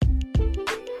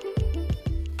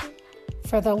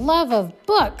For the Love of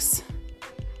Books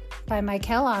by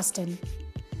Michael Austin.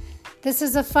 This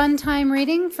is a fun time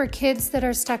reading for kids that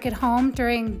are stuck at home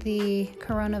during the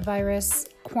coronavirus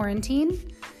quarantine.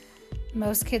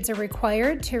 Most kids are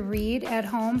required to read at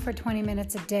home for 20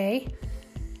 minutes a day.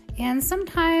 And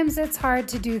sometimes it's hard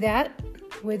to do that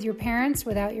with your parents,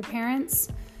 without your parents,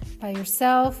 by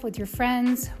yourself, with your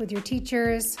friends, with your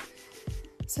teachers.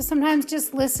 So sometimes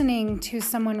just listening to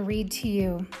someone read to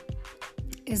you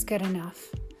is good enough.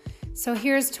 So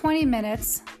here's 20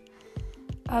 minutes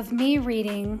of me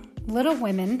reading Little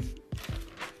Women,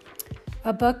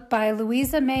 a book by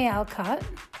Louisa May Alcott.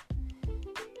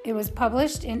 It was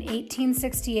published in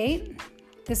 1868.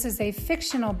 This is a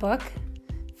fictional book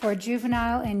for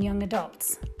juvenile and young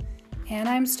adults. And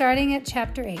I'm starting at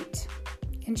chapter 8.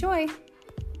 Enjoy!